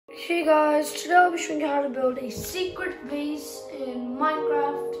Hey guys, today I'll be showing you how to build a secret base in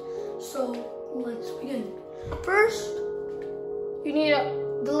Minecraft. So let's begin. First, you need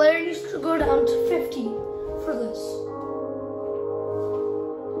the layer needs to go down to 50 for this.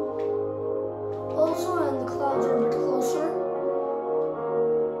 Also, and the clouds are a bit closer.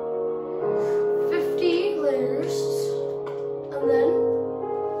 50 layers, and then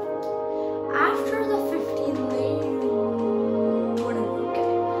after the 50 layers.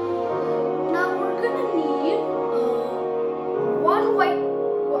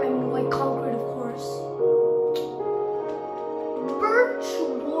 White concrete, of course. Birch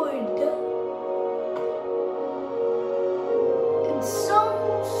wood. And some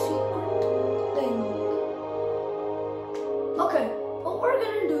secret thing. Okay, what we're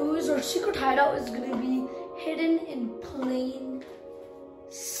gonna do is our secret hideout is gonna be hidden in plain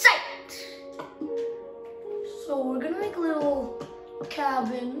sight. So we're gonna make a little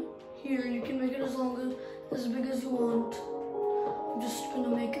cabin here. You can make it as big as you want. I'm just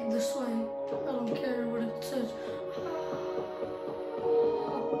gonna make it this way. I don't care what it says.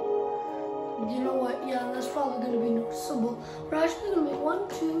 You know what? Yeah, that's probably gonna be noticeable. We're actually gonna make 1,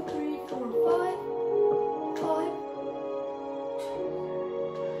 2, 3, 4,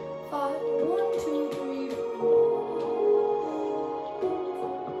 5. 1, 2, 3, 4.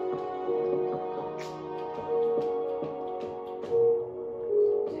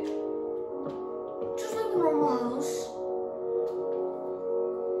 Just like a normal house.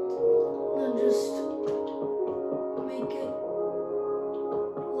 Just make it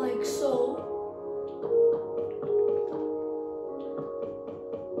like so.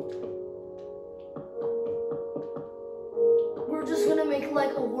 We're just gonna make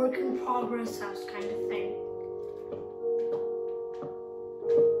like a work in progress house kind of thing.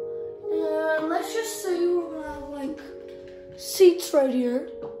 And let's just say we're gonna have like seats right here.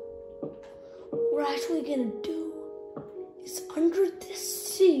 What we're actually gonna do is under this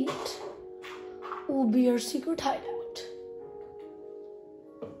seat will be our secret hideout.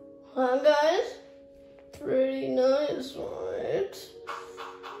 Huh, guys? Pretty nice, right?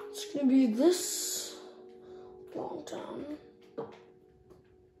 It's gonna be this long down.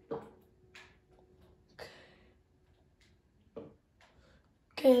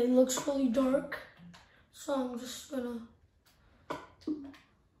 Okay, it looks really dark, so I'm just gonna.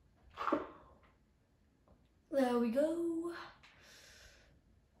 There we go.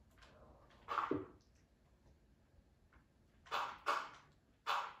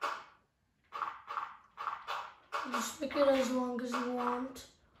 Just make it as long as you want.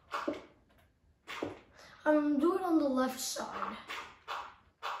 I'm doing it on the left side.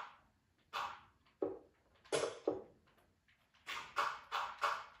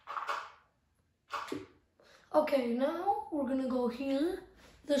 Okay, now we're gonna go here,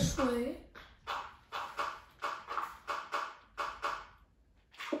 this way.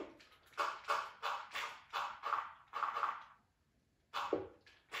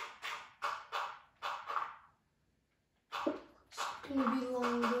 Gonna be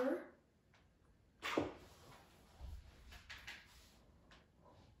longer.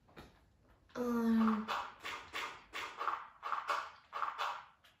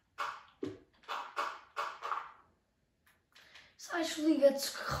 This actually gets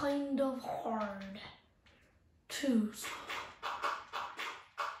kind of hard too.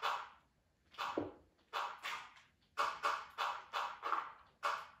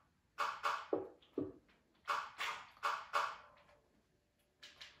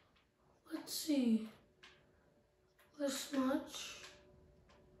 Let's see, this much,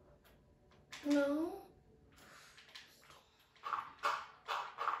 no,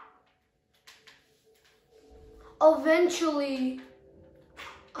 eventually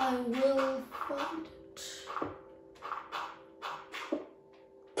I will find it.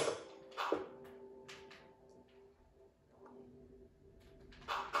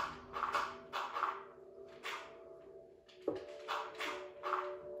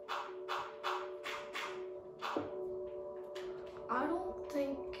 I don't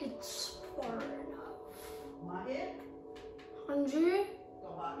think it's far enough. Anji?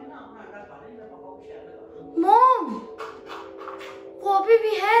 Mom! वो अभी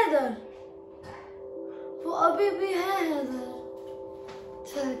भी है इधर. वो अभी भी है इधर.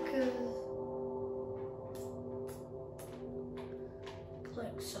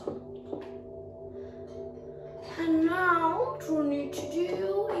 Like so. And now what we need to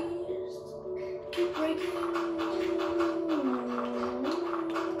do is keep breaking.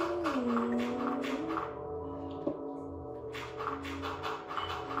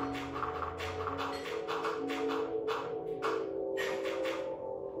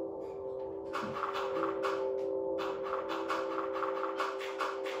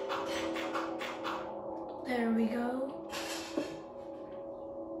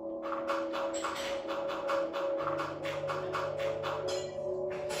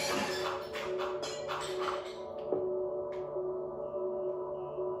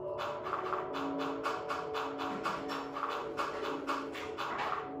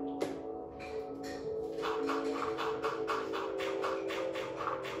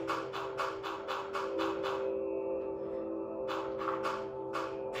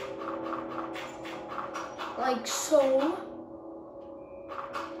 like so.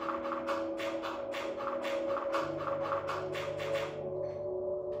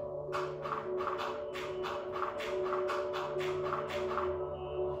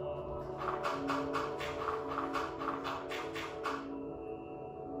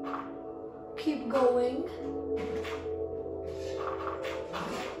 Keep going.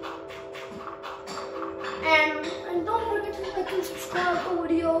 And don't forget to like and subscribe to the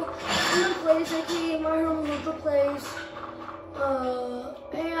video. In the place, aka My Home Ultra Plays.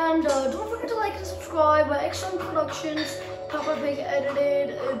 And don't forget to like and subscribe by XM Productions. Peppa Pig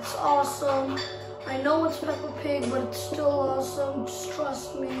edited. It's awesome. I know it's Peppa Pig, but it's still awesome. Just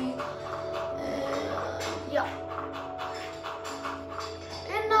trust me. Yeah.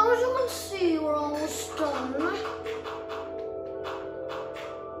 And now as you can see, we're almost done.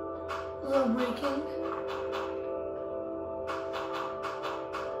 They're breaking.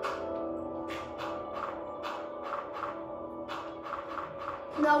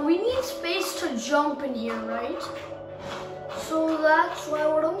 Now we need space to jump in here, right? So that's why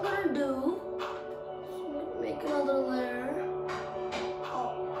what I'm gonna do is make another layer.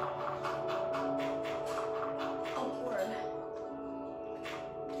 Upward.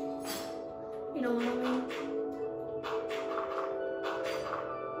 You know what I mean?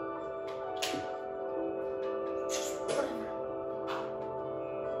 Just whatever.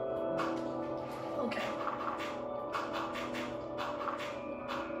 Okay.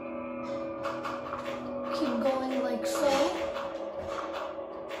 Keep going like so.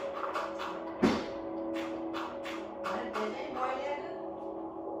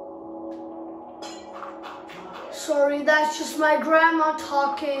 Sorry, that's just my grandma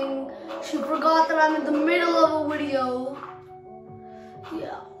talking. She forgot that I'm in the middle of a video.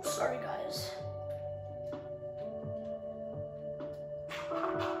 Yeah, sorry guys.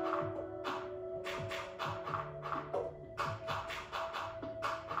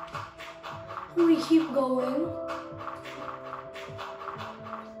 We keep going.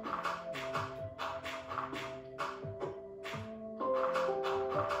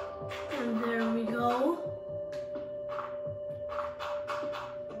 And there we go.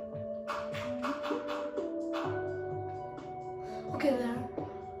 Okay, there.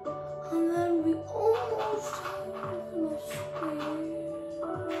 And then we almost have enough space.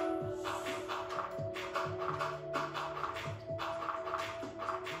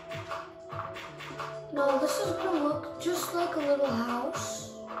 Now this is gonna look just like a little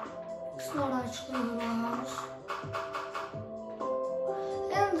house. It's not actually a little house.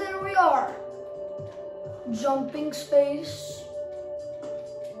 And there we are. Jumping space.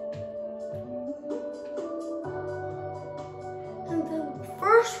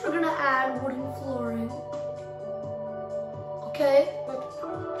 First, we're gonna add wooden flooring. Okay?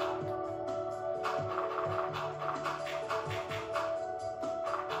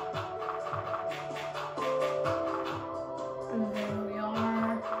 And there we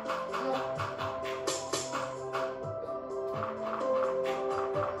are.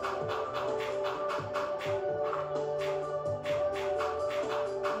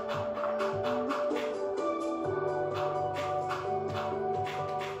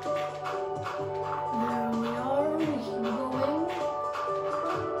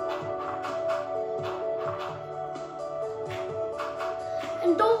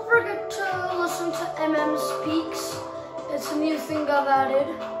 And don't forget to listen to MM Speaks. It's a new thing I've added.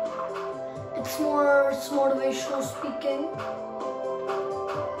 It's motivational speaking.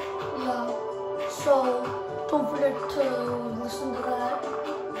 Yeah. So don't forget to listen to that.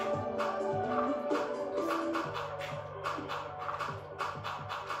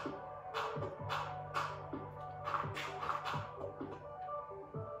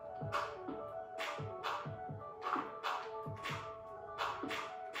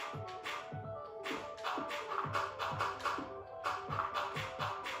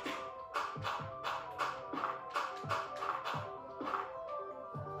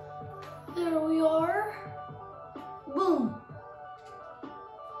 There we are. Boom.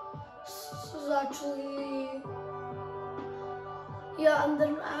 This is actually, yeah, and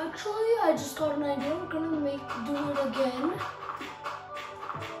then actually I just got an idea. We're gonna do it again.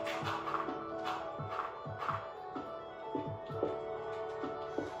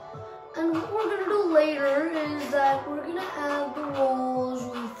 And what we're gonna do later is that we're gonna add the walls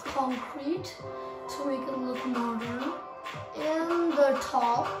with concrete to make it look modern. And the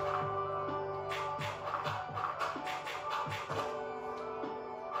top.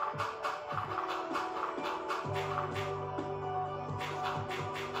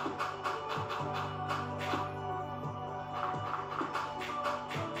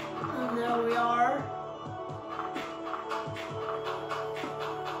 And there we are.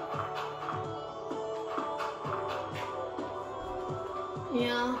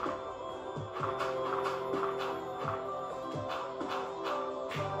 Yeah.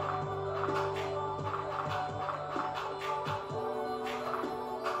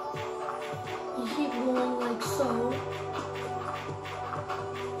 You keep going like so.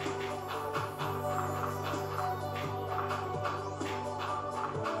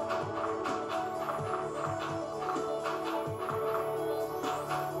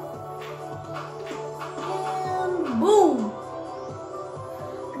 Boom!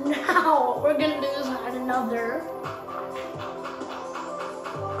 Now what we're gonna do is add another.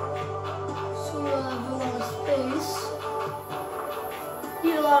 So we'll have a lot of space.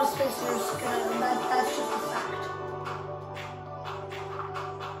 Need a lot of space in your skin, that's just a fact.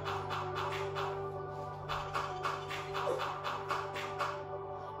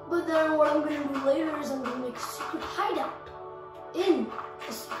 But then what I'm gonna do later is I'm gonna make a secret hideout in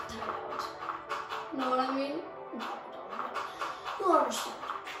a secret hideout. You know what I mean? You'll understand.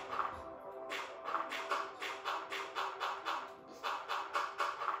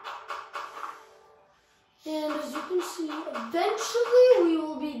 And as you can see, eventually we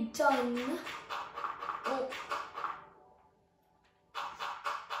will be done. Oh.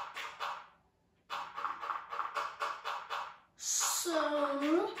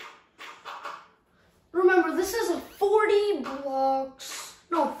 So, remember this is a 40 blocks,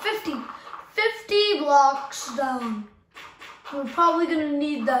 no 50 blocks down. We're probably gonna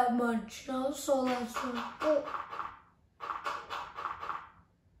need that much, you know, so that's oh.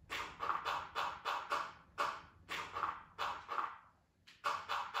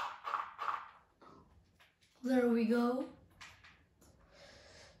 There we go.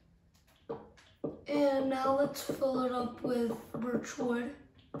 And now let's fill it up with birch wood.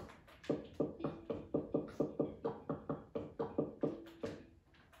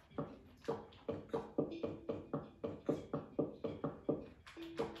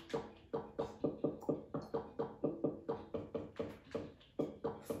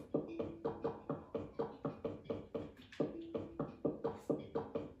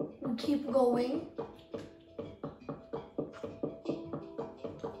 And keep going.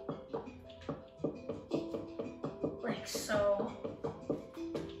 Like so.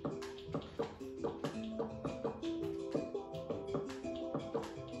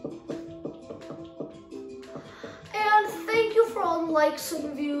 And thank you for all the likes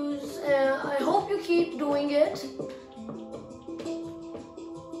and views, and I hope you keep doing it.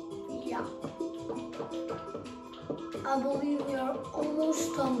 Yeah. I believe we are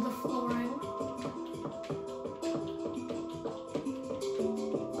almost done the flooring.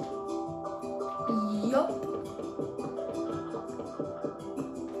 Yup.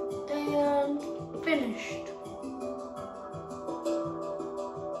 And finished.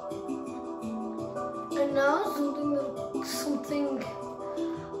 And now something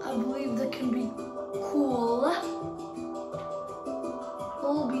I believe that can be cool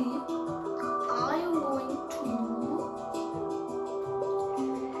will be I am going to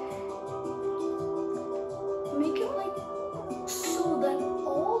make it like so that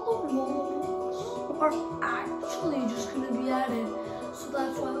all the walls are actually just going to be added. So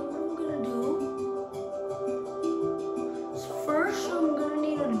that's why what I'm going to do is first I'm going to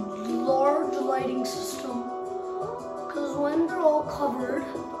need a large lighting system, because when they're all covered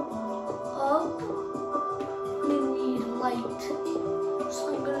up, we need light. So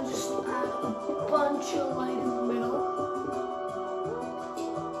I'm going to just add a bunch of light in the middle.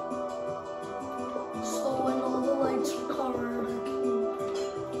 So when all the lights are covered, I can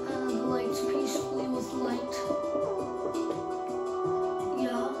add the lights peacefully with light.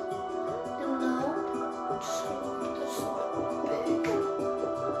 Yeah. And now, just make this big.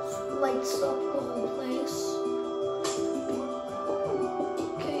 So lights up the whole place.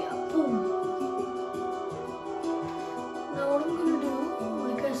 Okay, boom. Now what I'm gonna do,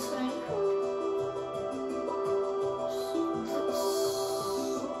 like I said,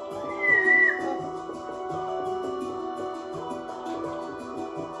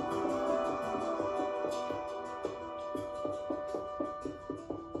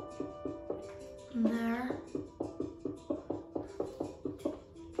 there.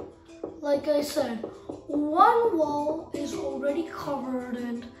 Like I said, one wall is already covered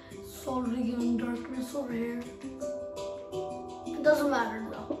and it's already given darkness over here. It doesn't matter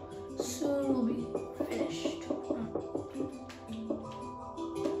though. Soon we'll be finished.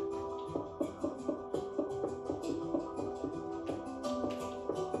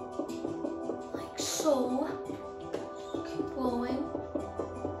 Like so. Keep going.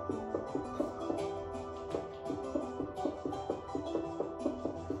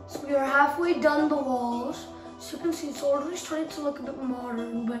 So we are halfway done the walls. So you can see, it's already starting to look a bit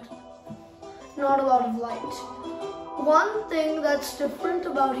modern, but not a lot of light. One thing that's different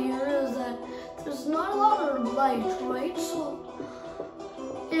about here is that there's not a lot of light, right?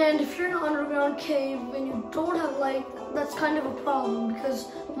 And if you're in an underground cave and you don't have light, that's kind of a problem because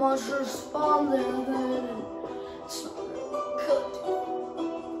monsters spawn there, then it's not really good.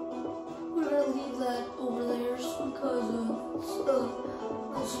 We're gonna leave that over there because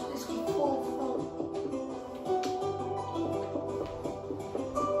this place can fall from.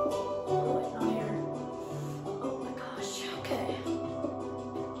 Oh wait, not here. Oh my gosh, okay.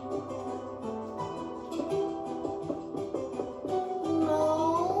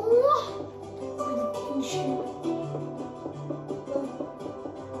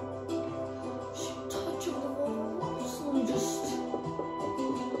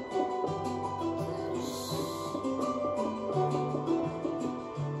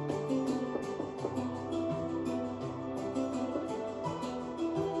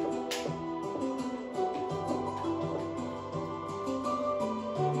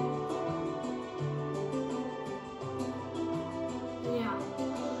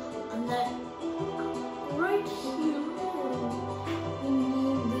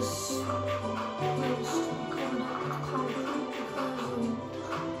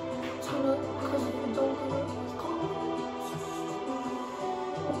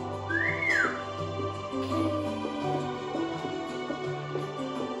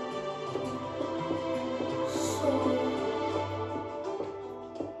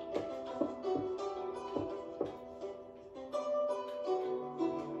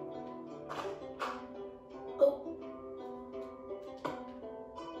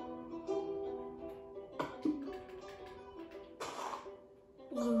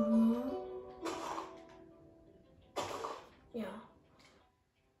 Yeah.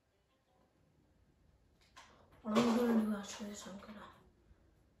 What I'm gonna do actually is I'm gonna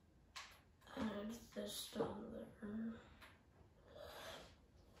add this down there.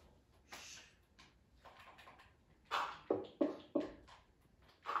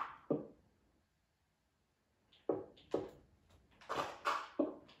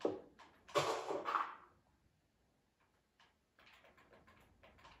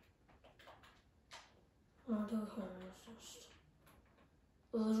 What I'll do here is just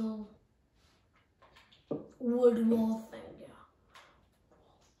a little wood wall thing, yeah.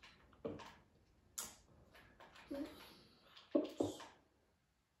 Then when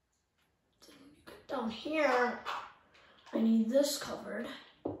you get down here, I need this covered.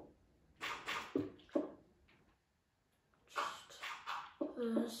 Just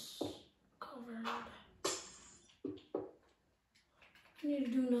this covered. I need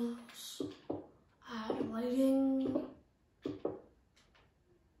to do nose. Add lighting.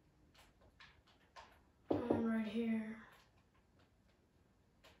 And right here.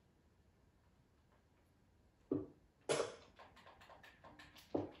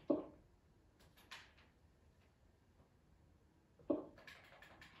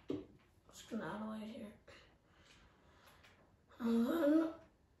 Just gonna add a light here. And then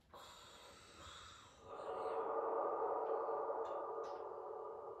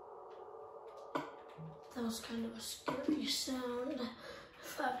that was kind of a scary sound,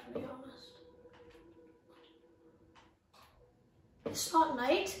 if I have to be honest. It's not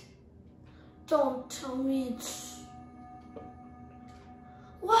night? Don't tell me it's...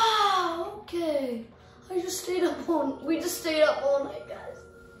 Wow, okay. We just stayed up all night, guys.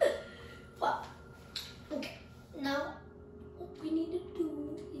 Wow. Okay, now what we need to do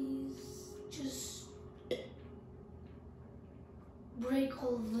is just break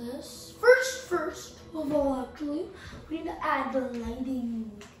all of this. First of all, actually, we need to add the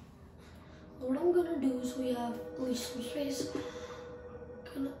lighting. What I'm gonna do is we have at least some space.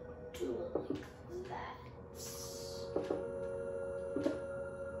 I'm gonna do it like that.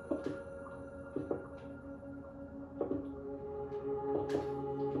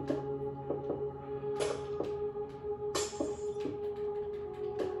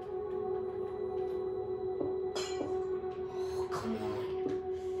 Oh, come on.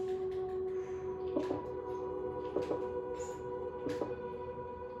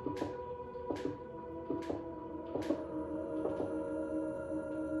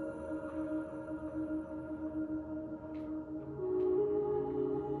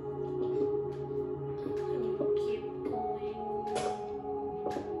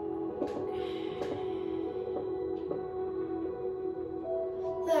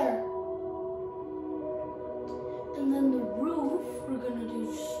 There. And then the roof, we're gonna do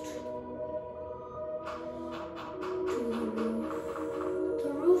just do the roof. The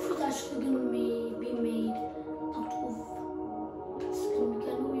roof is actually gonna be made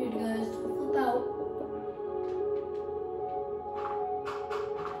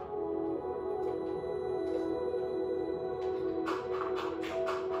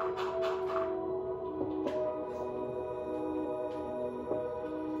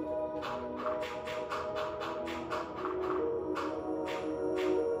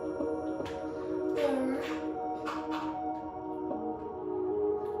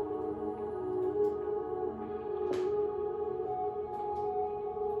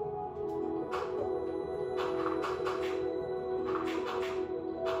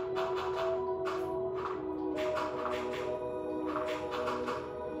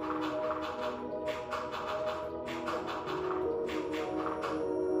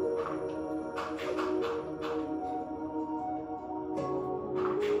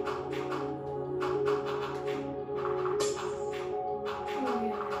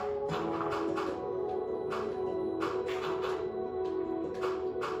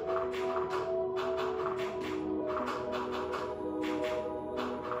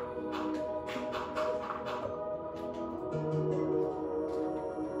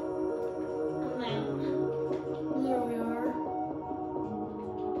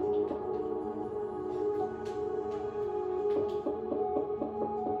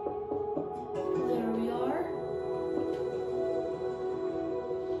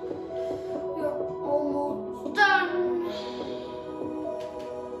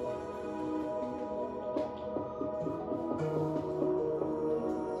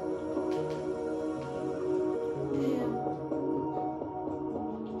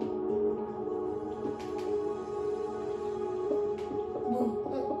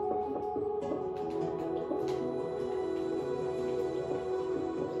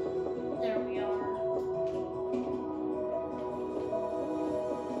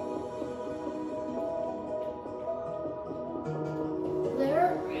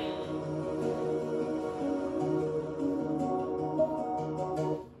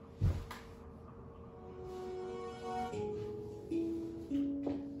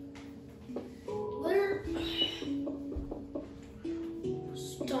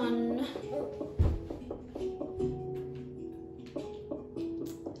done.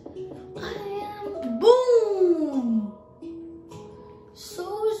 Boom!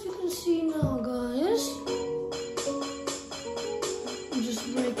 So as you can see now, guys, I'll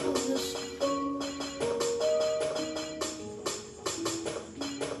just break all this.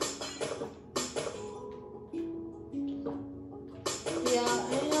 Yeah,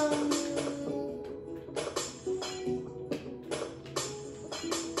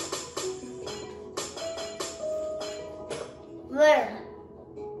 there.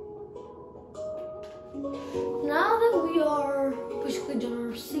 Now that we are basically done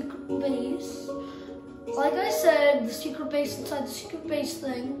our secret base, like I said, the secret base inside the secret base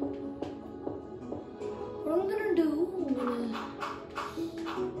thing, what I'm gonna do,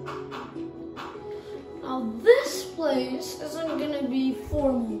 now this place isn't gonna be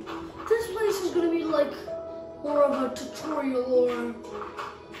formal. This place is gonna be like more of a tutorial or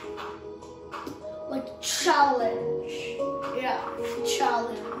like challenge. Yeah,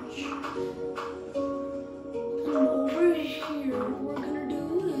 challenge. And over here, what we're gonna do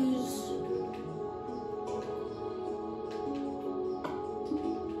is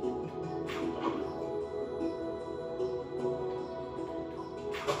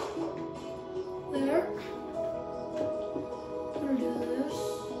there. We're gonna do this.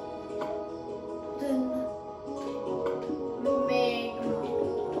 Then make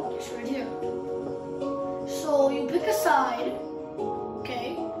it's right here. So you pick a side.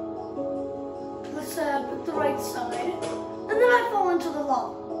 Okay. Let's pick the right side, and then I fall into the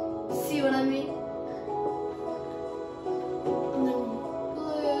lava. See what I mean? And then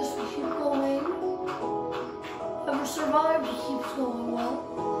this, we keep going. Whoever survived, he keeps going well.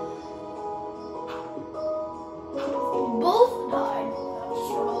 Both died. That's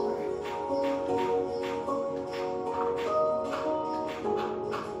start over.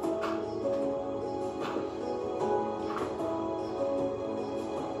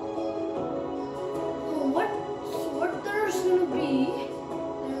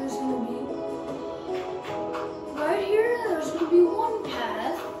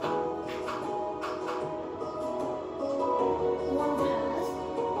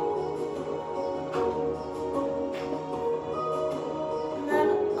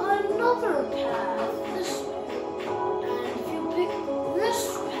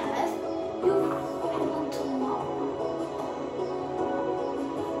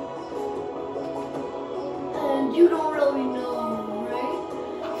 You don't really know, right?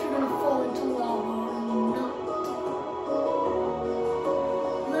 If you're gonna fall into lava or not.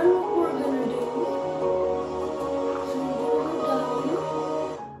 Then what we're gonna do is we're gonna go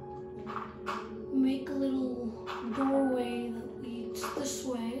down, make a little doorway that leads this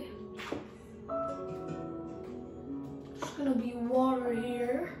way. There's gonna be water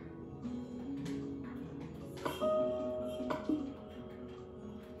here.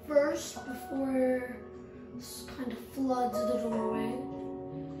 First, before this kind of floods the doorway,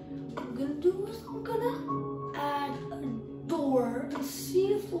 what I'm gonna do is I'm gonna add a door and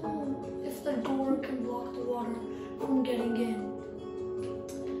see if the door can block the water from getting in.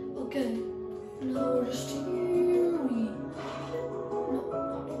 Okay, now we're just here.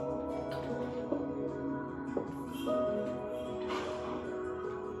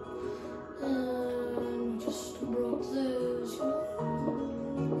 And we just broke this.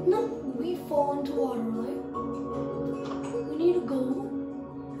 No, we fall into water, right? We need to go.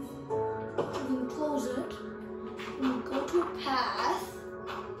 We're going to close it. We're going to go to a path.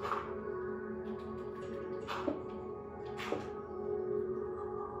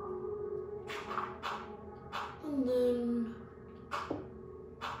 And then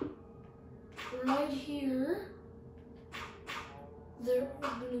right here, there's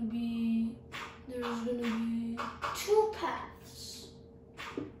going to be two paths.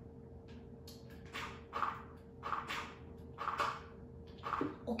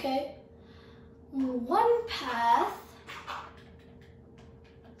 Okay, one path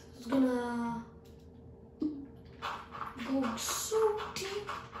is gonna go so deep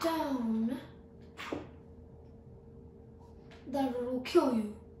down that it will kill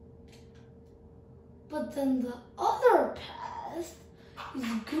you. But then the other path is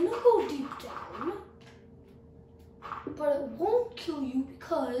gonna go deep down, but it won't kill you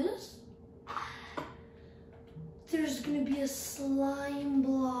because there's gonna be a slime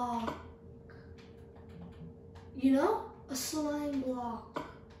block. You know? A slime block.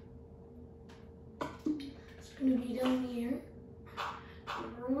 It's gonna be down here.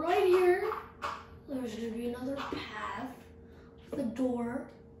 Right here, there's gonna be another path with a door.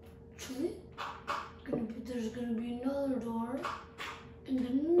 Actually, there's gonna be another door.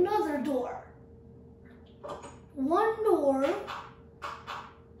 And one door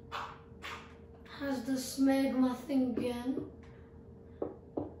has this magma thing again,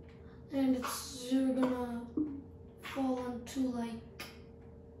 and you're gonna fall into like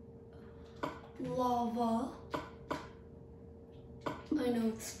lava. I know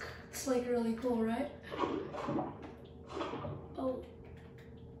it's like really cool, right? Oh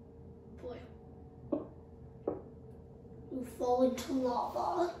boy. You fall into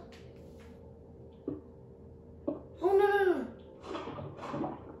lava. Oh no.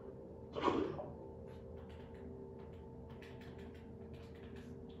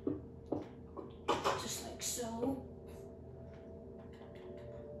 Just like so.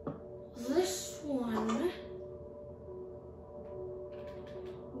 This one,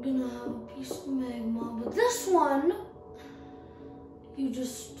 I'm gonna have a piece of magma, but this one, you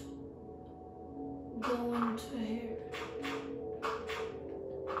just go into here.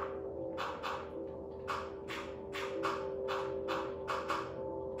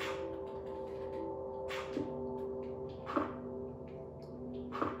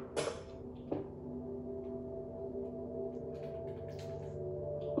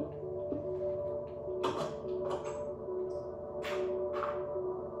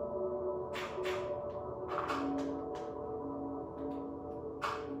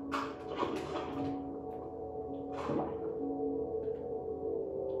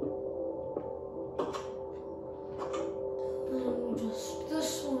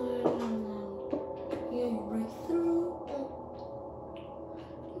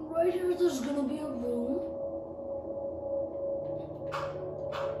 Right here, there's gonna be a room.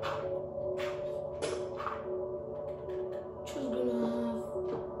 Which is gonna have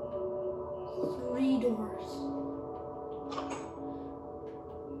 3 doors.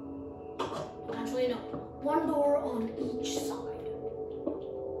 Actually, no. 1 door on each side.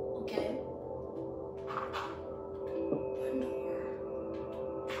 Okay?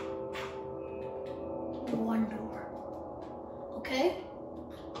 1 door. Okay?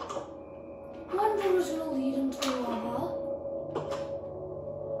 One door is going to lead into lava.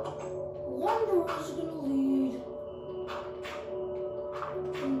 One door is going to lead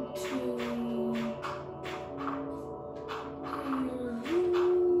into a room.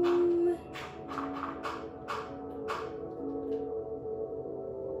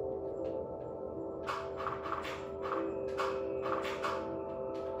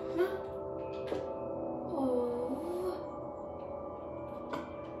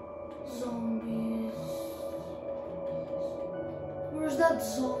 Zombies. Where's that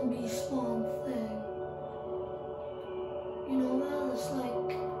zombie spawn thing? You know that? It's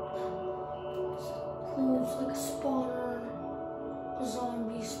like includes like a spawner, a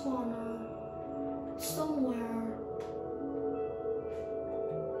zombie spawner. It's somewhere.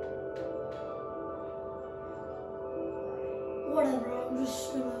 Whatever, I'm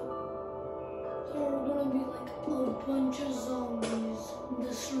just gonna. There are gonna be like a bunch of zombies in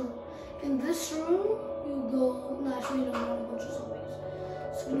this room. In this room, you go, naturally not a bunch of zombies.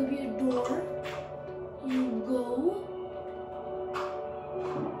 It's gonna be a door. You go.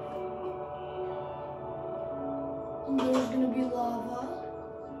 And there's gonna be lava.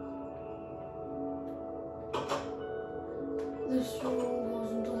 This room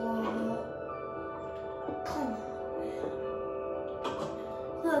goes into lava. Come on, man.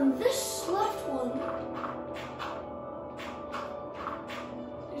 Then this left one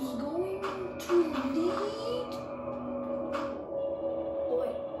is going to lead. Oh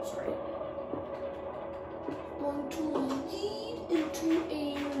wait, sorry. Going to lead into a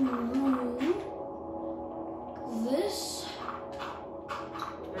room. This.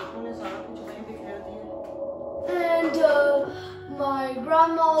 And my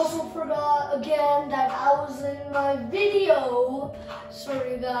grandma also forgot again that I was in my video.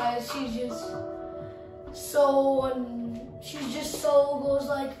 Sorry guys, she's just so goes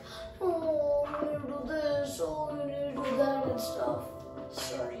like, oh, you need to do this, oh, you need to do that and stuff.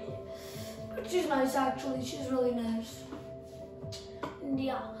 Sorry. But she's nice actually, she's really nice. And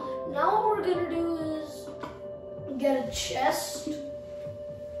yeah, now what we're gonna do is get a chest. And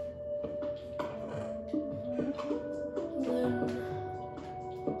then,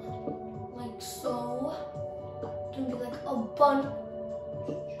 like so. It's gonna be like a bunch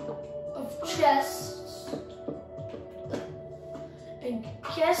of chests. And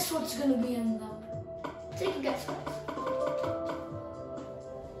guess what's gonna be in them? Take a guess, guys.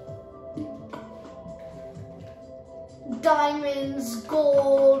 Diamonds,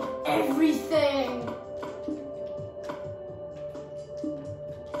 gold, everything.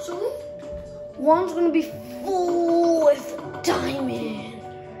 Actually, one's gonna be full with diamonds.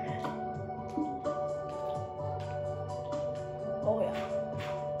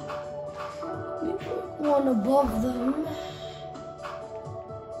 one above them.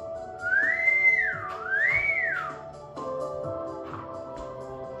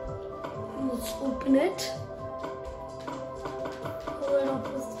 Let's open it. Fill it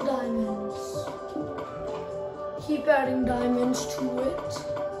up with diamonds. Keep adding diamonds to it.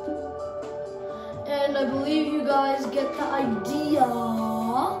 And I believe you guys get the idea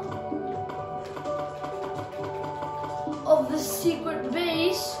of the secret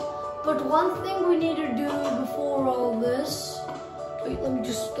base. But one thing we need to do before all this, wait, let me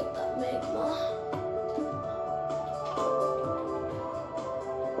just get that magma.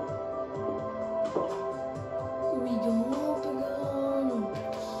 Here we go up again.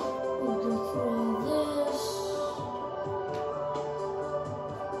 We'll go through all this.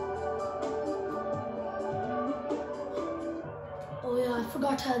 Oh yeah, I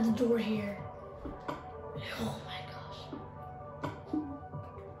forgot to add the door here. Oh my gosh.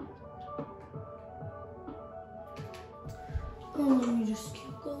 Let me just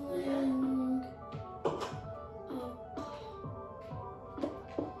keep going up.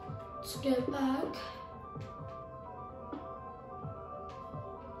 Let's get back.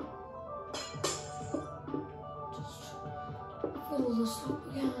 Just fill this up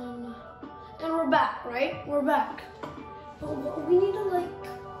again. And we're back, right? We're back. But we need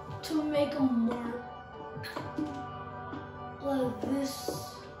to make a mark like this.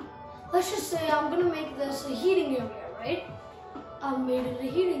 Let's just say I'm gonna make this a heating area, right? I've made it a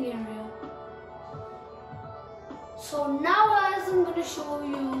heating area. So now guys, I'm gonna show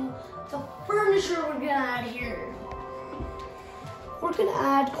you the furniture we're gonna add here. We're gonna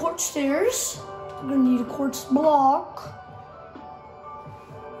add quartz stairs. We're gonna need a quartz block.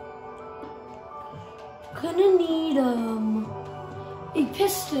 We're gonna need a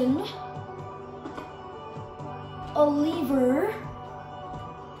piston, a lever,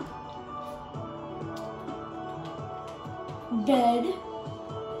 bed,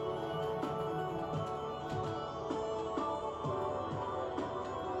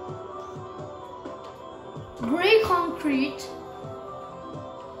 gray concrete,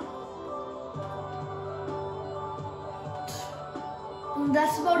 and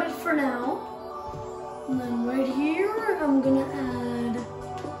that's about it for now. And then right here, I'm gonna add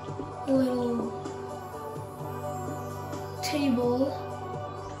a little table.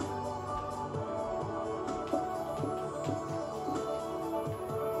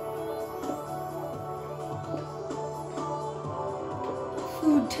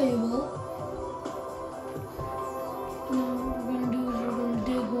 Food table. And then what we're gonna do is we're gonna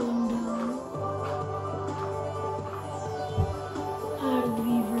dig one down. Add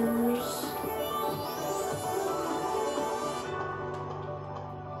levers.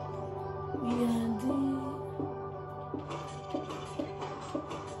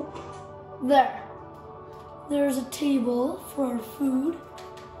 There. There's a table for our food.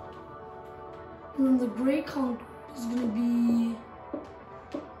 And then the gray concrete is gonna be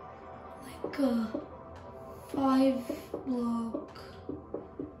like a 5-block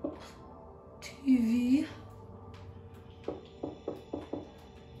TV.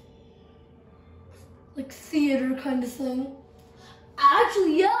 Like theater kind of thing.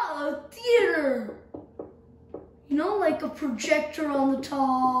 Actually, yeah, a theater. You know, like a projector on the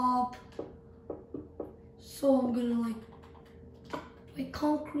top. So I'm gonna like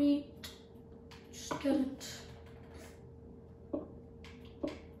concrete, just get it.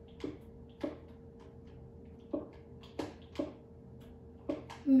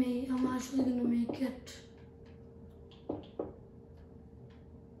 I'm actually gonna make it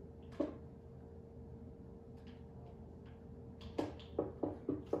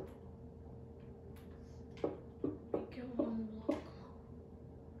one block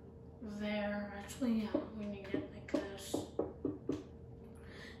there. Actually, yeah, we need it like this.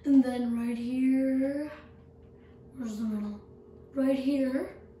 And then right here, where's the middle? Right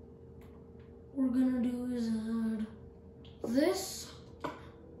here, what we're gonna do is add this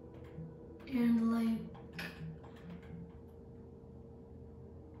and like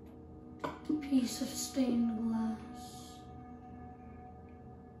a piece of stained glass.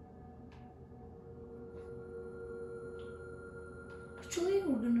 Actually,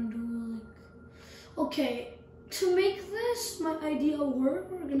 we're gonna do okay, to make this, my idea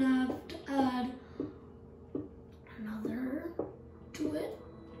work, we're gonna have to add another to it.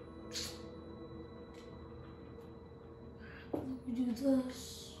 We do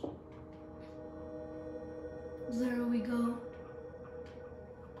this. There we go.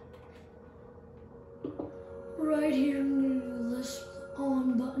 Right here, I'm gonna do this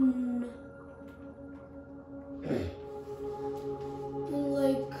on button. And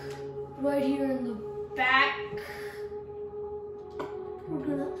like right here in the back.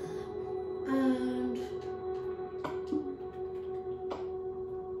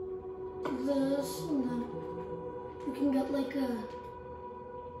 this, and then you can get like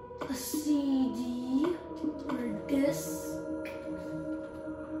a CD or a disc.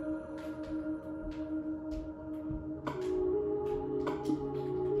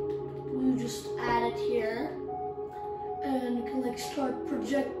 You just add it here, and you can like start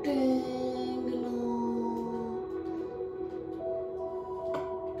projecting and all.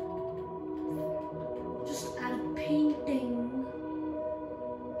 Just add a painting.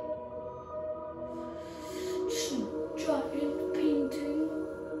 Just a giant painting.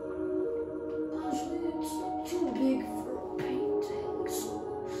 Actually, it's not too big for a painting, so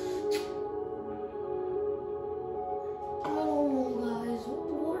I don't know, guys.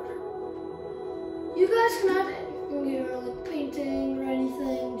 What? You guys can add your like painting or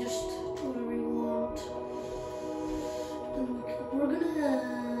anything, just do whatever you want. Then we're gonna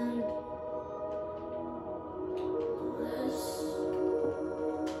add this.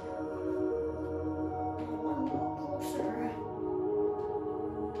 One more closer.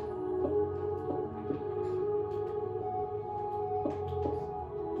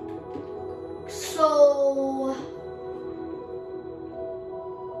 So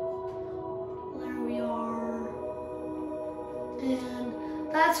there we are. And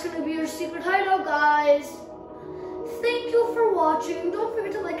that's gonna be your secret hideout, guys. Thank you for watching. Don't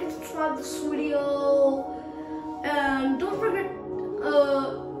forget to like and subscribe to this video. And don't forget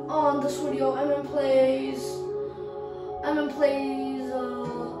on this video, MM plays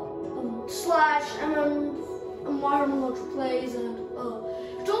slash Maher Malhotra plays, and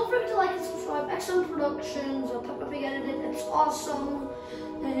don't forget to like and subscribe. XM Productions or Peppa Pig Edited. It's awesome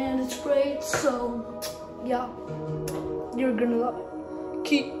and it's great. So yeah, you're gonna love it.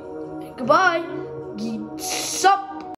 Goodbye.